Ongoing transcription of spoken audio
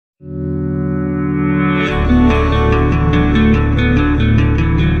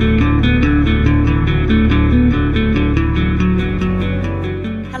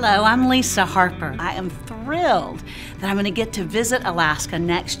I'm Lisa Harper. I am thrilled that I'm going to get to visit Alaska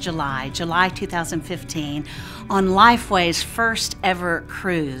next July 2015, on Lifeway's first ever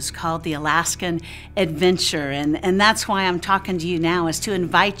cruise called the Alaskan Adventure. And that's why I'm talking to you now, is to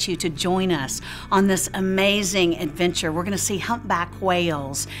invite you to join us on this amazing adventure. We're going to see humpback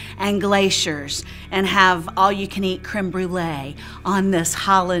whales and glaciers and have all-you-can-eat creme brulee on this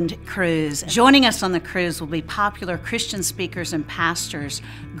Holland cruise. Joining us on the cruise will be popular Christian speakers and pastors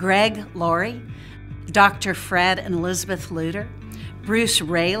Greg Laurie, Dr. Fred and Elizabeth Luter, Bruce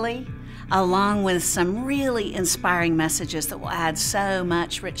Raley, along with some really inspiring messages that will add so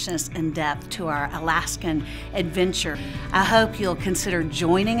much richness and depth to our Alaskan adventure. I hope you'll consider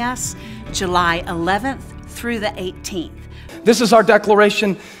joining us July 11th through the 18th. This is our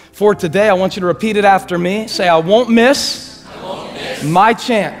declaration for today. I want you to repeat it after me. Say, I won't miss my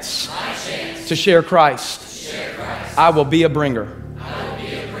chance to share Christ. I will be a bringer.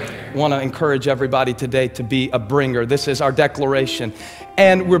 I want to encourage everybody today to be a bringer. This is our declaration.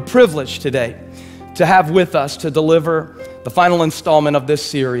 And we're privileged today to have with us to deliver the final installment of this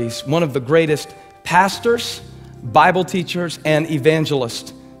series, one of the greatest pastors, Bible teachers, and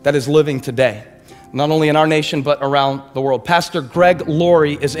evangelists that is living today, not only in our nation, but around the world. Pastor Greg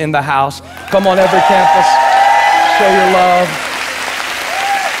Laurie is in the house. Come on, every campus, show your love.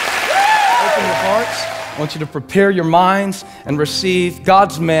 Open your hearts. I want you to prepare your minds and receive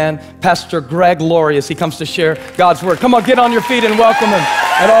God's man, Pastor Greg Laurie, as he comes to share God's word. Come on, get on your feet and welcome him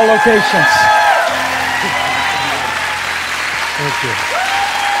at all locations. Thank you.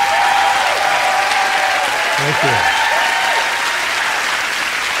 Thank you.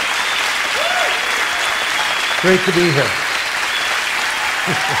 Great to be here.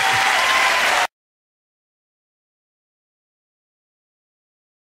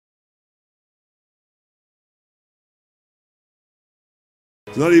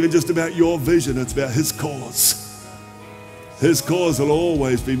 It's not even just about your vision, it's about His cause. His cause will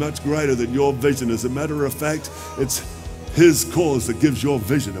always be much greater than your vision. As a matter of fact, it's His cause that gives your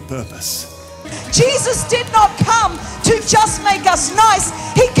vision a purpose. Jesus did not come to just make us nice.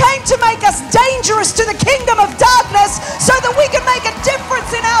 He came to make us dangerous to the kingdom of darkness so that we can make a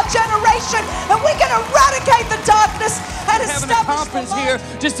difference in our generation and we can eradicate the darkness and establish having a conference here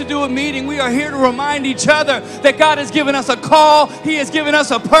just to do a meeting. We are here to remind each other that God has given us a call. He has given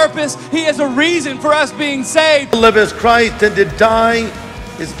us a purpose. He has a reason for us being saved. To live as Christ and to die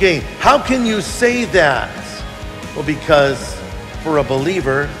is gain. How can you say that? Well, because for a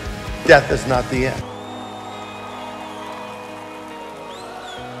believer, death is not the end.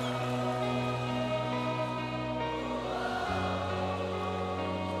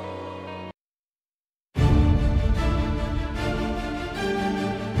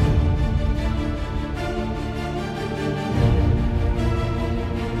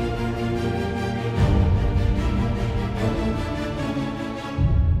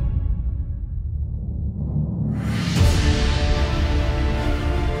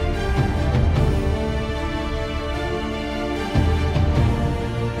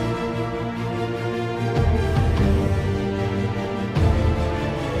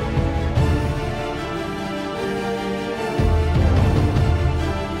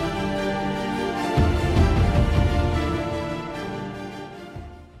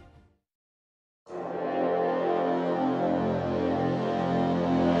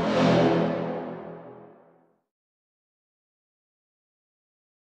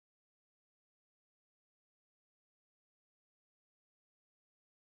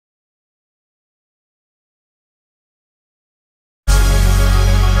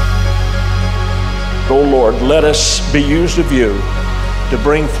 Oh Lord, let us be used of you to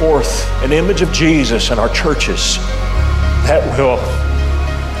bring forth an image of Jesus in our churches that will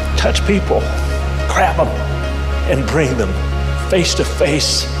touch people, grab them, and bring them face to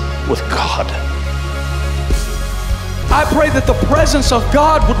face with God. I pray that the presence of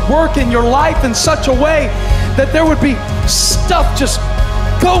God would work in your life in such a way that there would be stuff just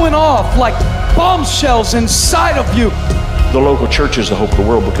going off like bombshells inside of you. The local church is the hope of the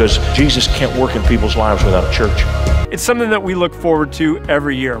world because Jesus can't work in people's lives without a church. It's something that we look forward to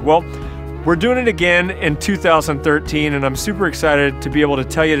every year. Well, we're doing it again in 2013, and I'm super excited to be able to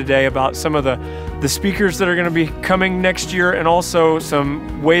tell you today about some of the speakers that are going to be coming next year, and also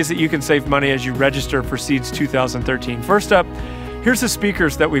some ways that you can save money as you register for Seeds 2013. First up, here's the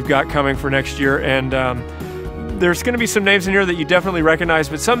speakers that we've got coming for next year, and there's going to be some names in here that you definitely recognize,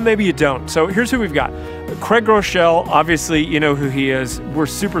 but some maybe you don't. So here's who we've got. Craig Rochelle, obviously you know who he is. We're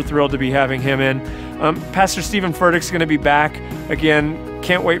super thrilled to be having him in. Pastor Stephen Furtick's going to be back again.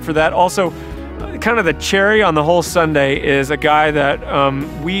 Can't wait for that. Also, kind of the cherry on the whole Sunday is a guy that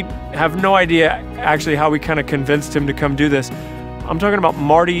we have no idea actually how we kind of convinced him to come do this. I'm talking about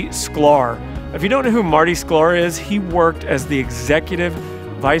Marty Sklar. If you don't know who Marty Sklar is, he worked as the executive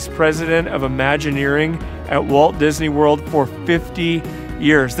vice president of Imagineering at Walt Disney World for 50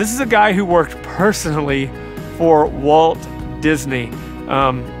 years. This is a guy who worked personally for Walt Disney.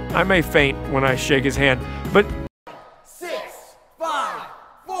 I may faint when I shake his hand, but 6, 5,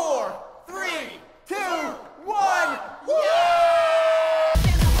 4, 3, 2, 1.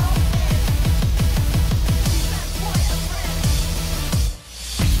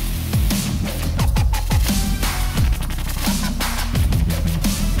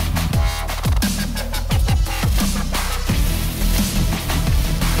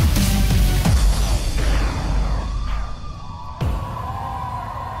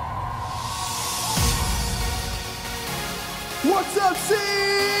 What's up,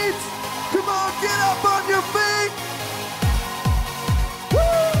 Seeds? Come on, get up on your feet. Woo!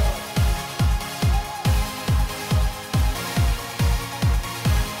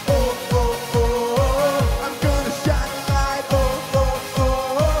 Oh, oh, oh, I'm gonna shine a light. Oh, oh,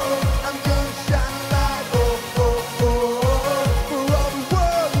 oh, I'm gonna shine a light. Oh, oh, oh, for all the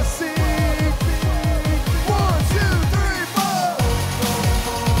world to see. 1, 2, 3, 4.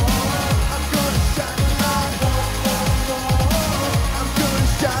 I'm gonna shine a light. I'm gonna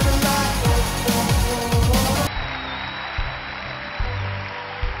shine a light.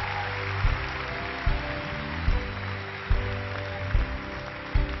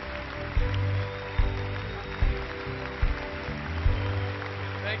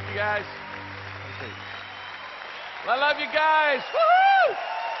 Thank you, guys. I love you guys. Woo-hoo!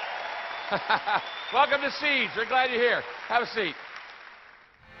 Welcome to Seeds. We're glad you're here. Have a seat.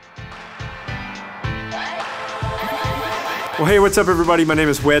 well, hey, what's up, everybody? My name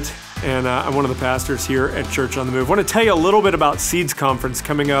is Whit, and I'm one of the pastors here at Church on the Move. I want to tell you a little bit about Seeds Conference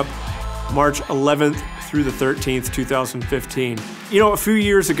coming up March 11th through the 13th, 2015. You know, a few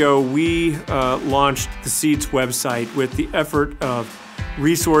years ago, we launched the Seeds website with the effort of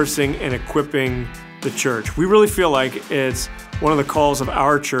resourcing and equipping the church. We really feel like it's one of the calls of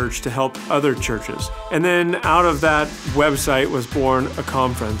our church to help other churches. And then out of that website was born a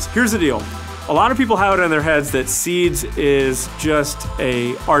conference. Here's the deal. A lot of people have it in their heads that Seeds is just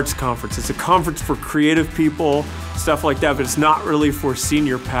an arts conference. It's a conference for creative people, stuff like that, but it's not really for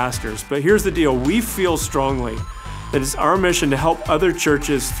senior pastors. But here's the deal. We feel strongly that it's our mission to help other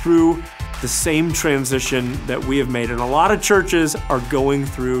churches through the same transition that we have made. And a lot of churches are going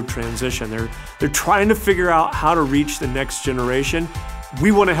through transition. They're trying to figure out how to reach the next generation.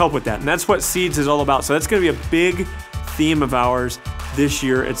 We want to help with that, and that's what Seeds is all about. So that's going to be a big theme of ours this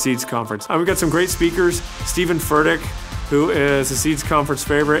year at Seeds Conference. We've got some great speakers. Stephen Furtick, who is a Seeds Conference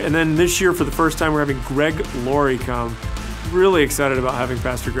favorite. And then this year, for the first time, we're having Greg Laurie come. Really excited about having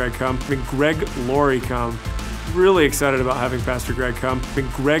Pastor Greg come. Greg Laurie come. Really excited about having Pastor Greg come.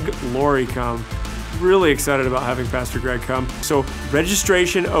 Greg Laurie come. Really excited about having Pastor Greg come. So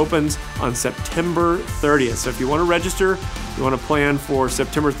registration opens on September 30th. So if you want to register, you want to plan for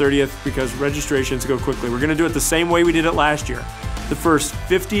September 30th because registrations go quickly. We're going to do it the same way we did it last year. The first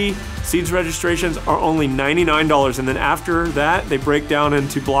 50 Seeds registrations are only $99, and then after that, they break down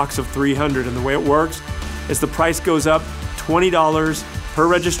into blocks of 300. And the way it works is the price goes up $20 per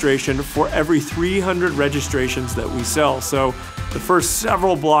registration for every 300 registrations that we sell. So the first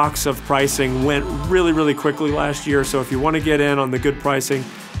several blocks of pricing went really, really quickly last year. So if you want to get in on the good pricing,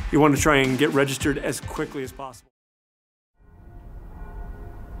 you want to try and get registered as quickly as possible.